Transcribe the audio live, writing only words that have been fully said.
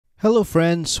Hello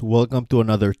friends, welcome to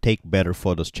another Take Better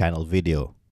Photos channel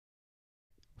video.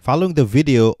 Following the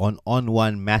video on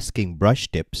ON1 masking brush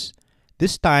tips,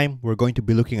 this time we're going to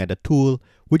be looking at a tool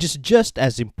which is just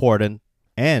as important,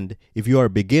 and if you are a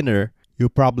beginner, you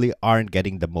probably aren't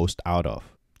getting the most out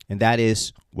of. And that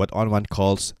is what ON1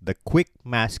 calls the Quick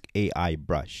Mask AI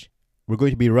brush. We're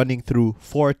going to be running through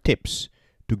 4 tips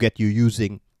to get you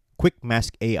using Quick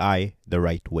Mask AI the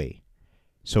right way.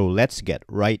 So let's get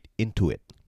right into it.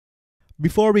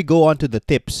 Before we go on to the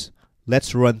tips,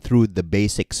 let's run through the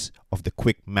basics of the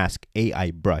Quick Mask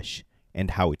AI brush and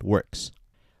how it works.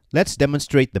 Let's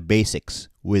demonstrate the basics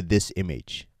with this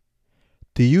image.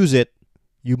 To use it,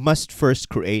 you must first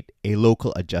create a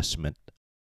local adjustment.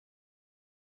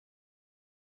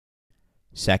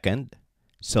 Second,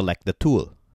 select the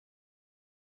tool.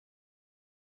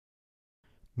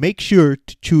 Make sure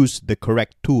to choose the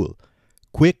correct tool,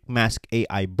 Quick Mask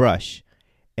AI brush,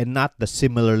 and not the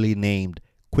similarly named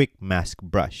Quick Mask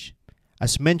brush.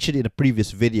 As mentioned in a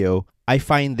previous video, I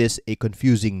find this a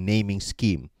confusing naming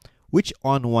scheme, which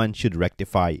ON1 should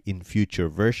rectify in future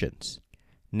versions.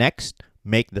 Next,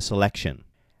 make the selection.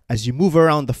 As you move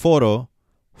around the photo,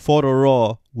 Photo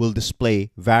Raw will display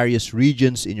various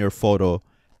regions in your photo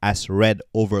as red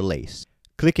overlays.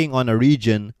 Clicking on a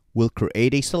region will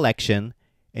create a selection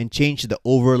and change the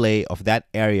overlay of that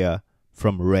area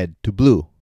from red to blue.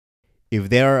 If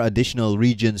there are additional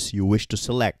regions you wish to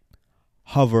select,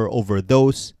 hover over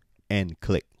those and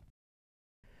click.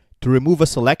 To remove a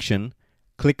selection,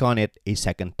 click on it a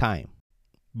second time.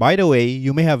 By the way,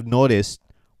 you may have noticed,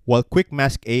 while Quick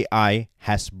Mask AI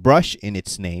has brush in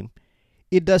its name,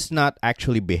 it does not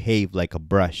actually behave like a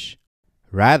brush.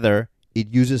 Rather,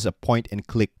 it uses a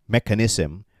point-and-click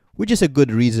mechanism, which is a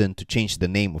good reason to change the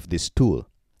name of this tool.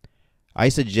 I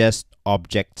suggest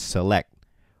Object Select,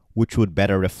 which would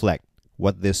better reflect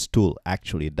what this tool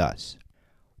actually does.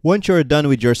 Once you're done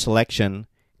with your selection,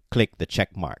 click the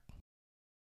check mark.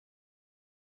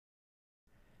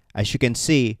 As you can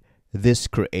see, this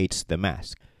creates the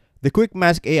mask. The Quick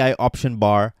Mask AI option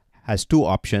bar has 2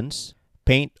 options,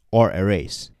 paint or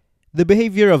erase. The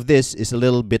behavior of this is a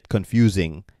little bit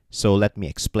confusing, so let me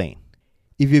explain.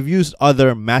 If you've used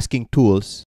other masking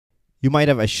tools, you might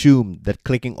have assumed that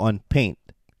clicking on paint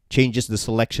changes the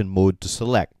selection mode to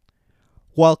select,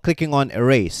 while clicking on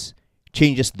erase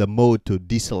changes the mode to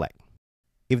deselect.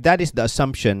 If that is the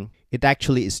assumption, it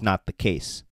actually is not the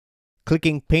case.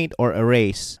 Clicking paint or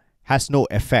erase has no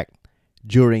effect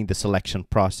during the selection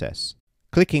process.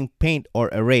 Clicking paint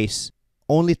or erase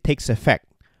only takes effect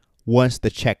once the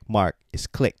check mark is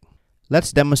clicked.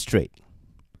 Let's demonstrate.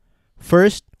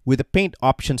 First, with the paint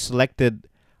option selected,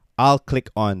 I'll click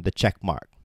on the check mark.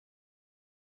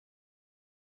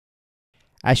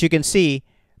 As you can see,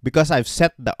 because I've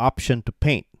set the option to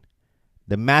paint,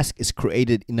 the mask is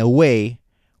created in a way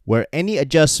where any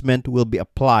adjustment will be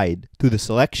applied to the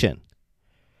selection.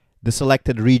 The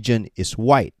selected region is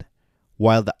white,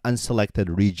 while the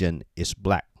unselected region is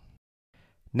black.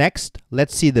 Next,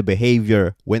 let's see the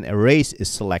behavior when erase is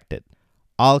selected.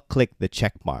 I'll click the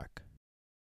check mark.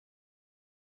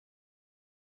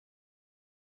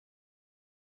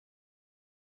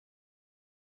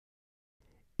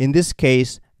 In this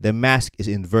case, the mask is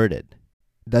inverted.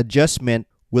 The adjustment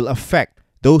will affect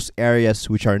those areas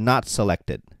which are not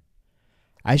selected.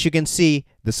 As you can see,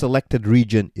 the selected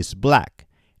region is black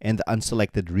and the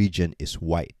unselected region is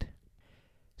white.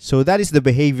 So that is the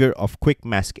behavior of Quick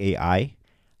Mask AI.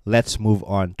 Let's move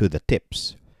on to the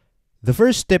tips. The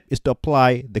first tip is to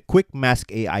apply the Quick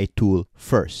Mask AI tool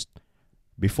first,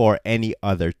 before any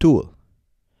other tool.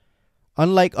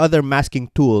 Unlike other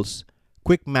masking tools,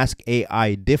 Quick Mask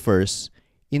AI differs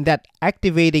in that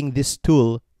activating this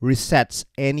tool resets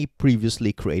any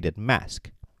previously created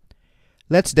mask.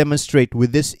 Let's demonstrate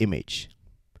with this image.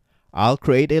 I'll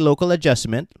create a local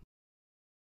adjustment.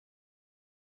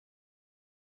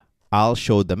 I'll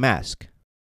show the mask.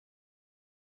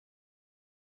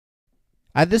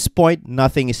 At this point,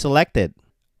 nothing is selected.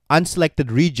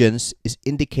 Unselected regions is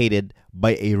indicated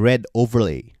by a red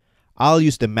overlay. I'll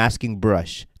use the masking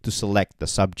brush to select the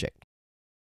subject.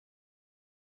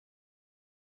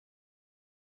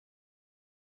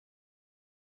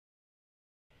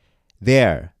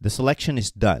 There, the selection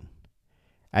is done.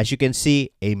 As you can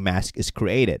see, a mask is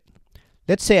created.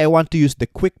 Let's say I want to use the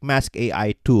Quick Mask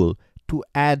AI tool to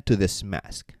add to this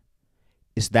mask.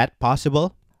 Is that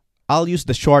possible? I'll use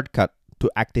the shortcut to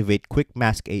activate Quick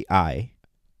Mask AI,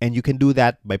 and you can do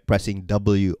that by pressing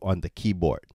W on the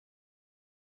keyboard.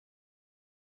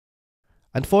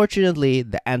 Unfortunately,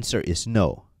 the answer is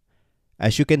no.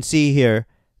 As you can see here,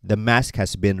 the mask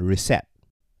has been reset.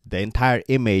 the entire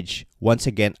image once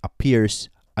again appears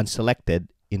unselected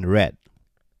in red.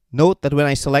 Note that when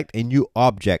I select a new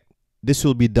object, this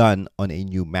will be done on a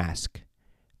new mask.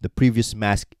 The previous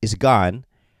mask is gone,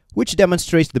 which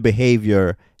demonstrates the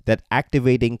behavior that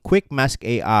activating Quick Mask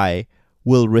AI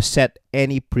will reset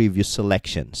any previous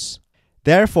selections.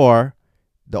 Therefore,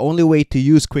 the only way to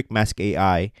use Quick Mask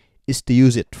AI is to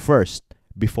use it first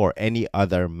before any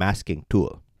other masking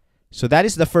tool. So that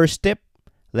is the first tip.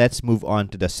 Let's move on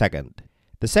to the second.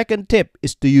 The second tip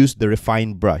is to use the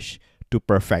refine brush to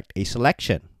perfect a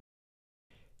selection.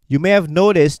 You may have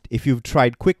noticed, if you've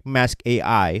tried Quick Mask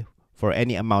AI for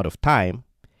any amount of time,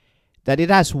 that it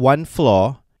has one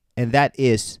flaw, and that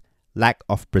is lack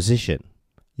of precision.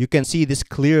 You can see this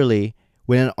clearly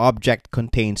when an object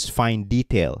contains fine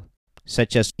detail,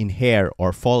 such as in hair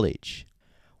or foliage.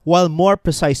 While more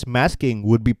precise masking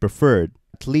would be preferred,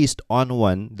 at least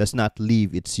ON1 does not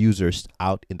leave its users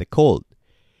out in the cold.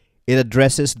 It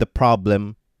addresses the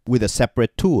problem with a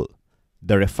separate tool,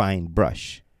 the refine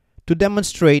brush. To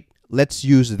demonstrate, let's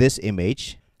use this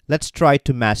image. Let's try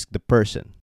to mask the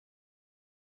person.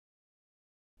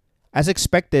 As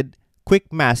expected,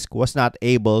 Quick Mask was not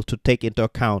able to take into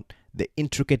account the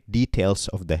intricate details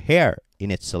of the hair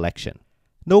in its selection.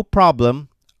 No problem,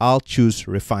 I'll choose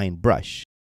Refine Brush.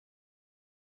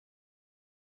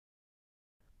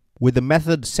 With the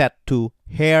method set to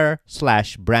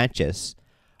hair/branches,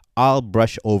 I'll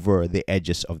brush over the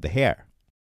edges of the hair.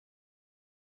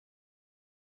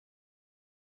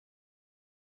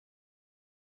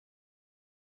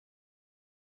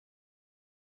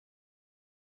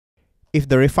 If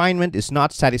the refinement is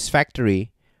not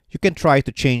satisfactory, you can try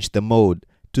to change the mode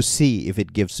to see if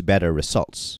it gives better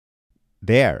results.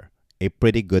 There, a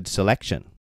pretty good selection.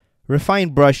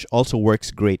 Refine Brush also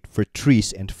works great for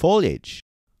trees and foliage.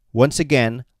 Once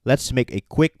again, let's make a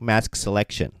quick mask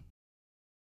selection.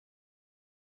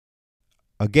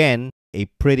 Again, a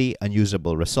pretty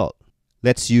unusable result.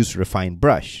 Let's use Refine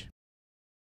Brush.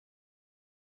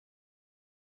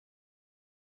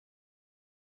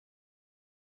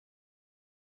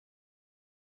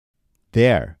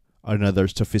 There, another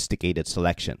sophisticated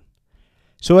selection.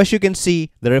 So as you can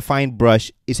see, the Refine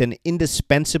Brush is an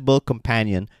indispensable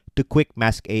companion to Quick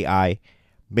Mask AI.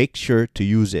 Make sure to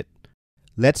use it.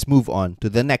 Let's move on to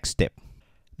the next tip.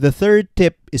 The third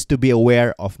tip is to be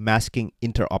aware of masking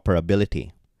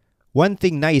interoperability. One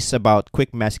thing nice about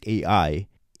Quick Mask AI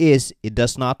is it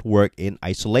does not work in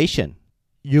isolation.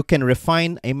 You can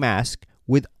refine a mask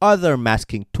with other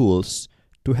masking tools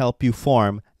to help you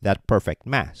form that perfect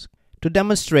mask. To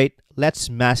demonstrate, let's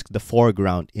mask the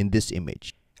foreground in this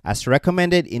image. As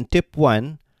recommended in tip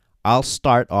 1, I'll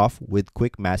start off with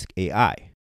Quick Mask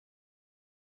AI.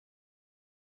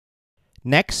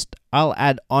 Next, I'll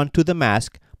add onto the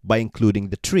mask by including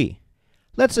the tree.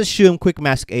 Let's assume Quick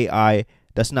Mask AI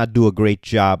does not do a great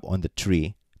job on the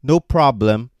tree. No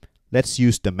problem, let's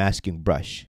use the masking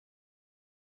brush.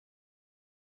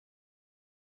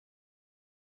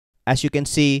 As you can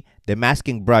see, the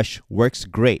masking brush works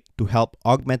great to help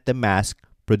augment the mask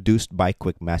produced by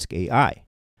Quick Mask AI.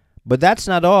 But that's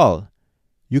not all.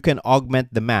 You can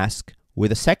augment the mask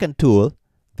with a second tool,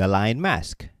 the line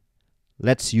mask.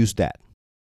 Let's use that.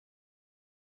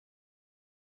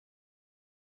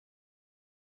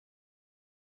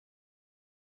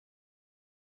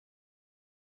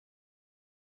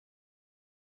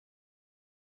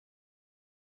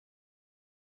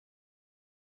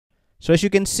 So as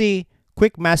you can see,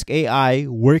 Quick Mask AI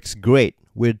works great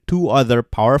with two other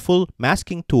powerful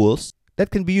masking tools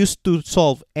that can be used to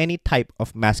solve any type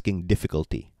of masking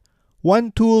difficulty.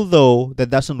 One tool though that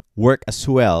doesn't work as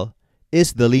well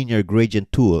is the linear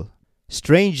gradient tool.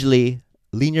 Strangely,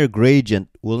 linear gradient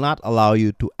will not allow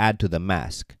you to add to the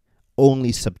mask,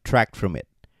 only subtract from it,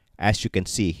 as you can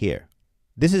see here.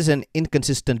 This is an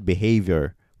inconsistent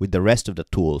behavior with the rest of the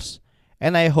tools,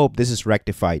 and I hope this is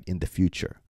rectified in the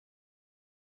future.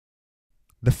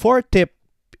 The fourth tip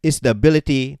is the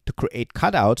ability to create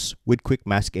cutouts with Quick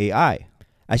Mask AI.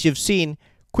 As you've seen,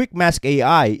 Quick Mask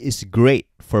AI is great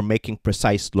for making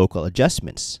precise local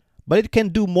adjustments, but it can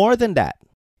do more than that.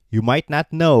 You might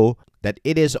not know that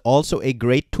it is also a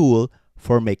great tool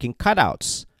for making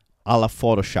cutouts, a la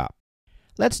Photoshop.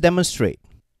 Let's demonstrate.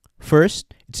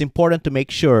 First, it's important to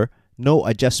make sure no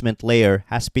adjustment layer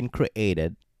has been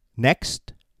created.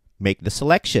 Next, make the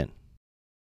selection.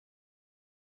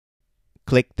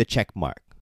 Click the check mark.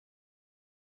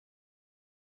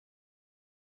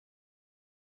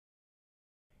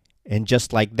 And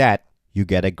just like that, you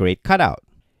get a great cutout.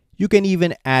 You can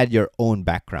even add your own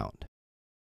background.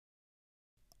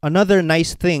 Another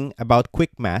nice thing about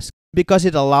Quick Mask because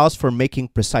it allows for making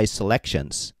precise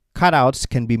selections. Cutouts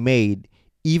can be made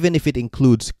even if it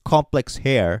includes complex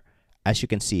hair, as you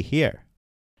can see here.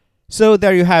 So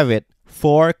there you have it,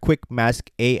 4 Quick Mask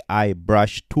AI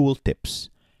brush tool tips.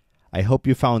 I hope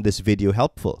you found this video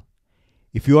helpful.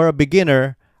 If you are a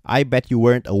beginner, I bet you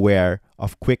weren't aware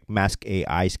of Quick Mask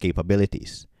AI's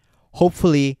capabilities.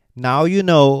 Hopefully, now you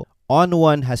know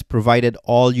ON1 has provided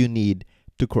all you need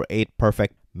to create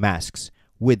perfect masks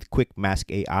with Quick Mask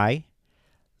AI.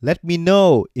 Let me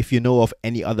know if you know of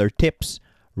any other tips.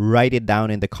 Write it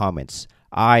down in the comments.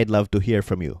 I'd love to hear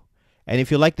from you. And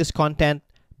if you like this content,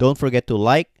 don't forget to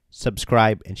like,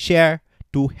 subscribe, and share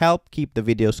to help keep the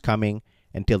videos coming.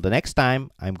 Until the next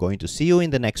time, I'm going to see you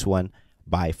in the next one.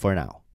 Bye for now.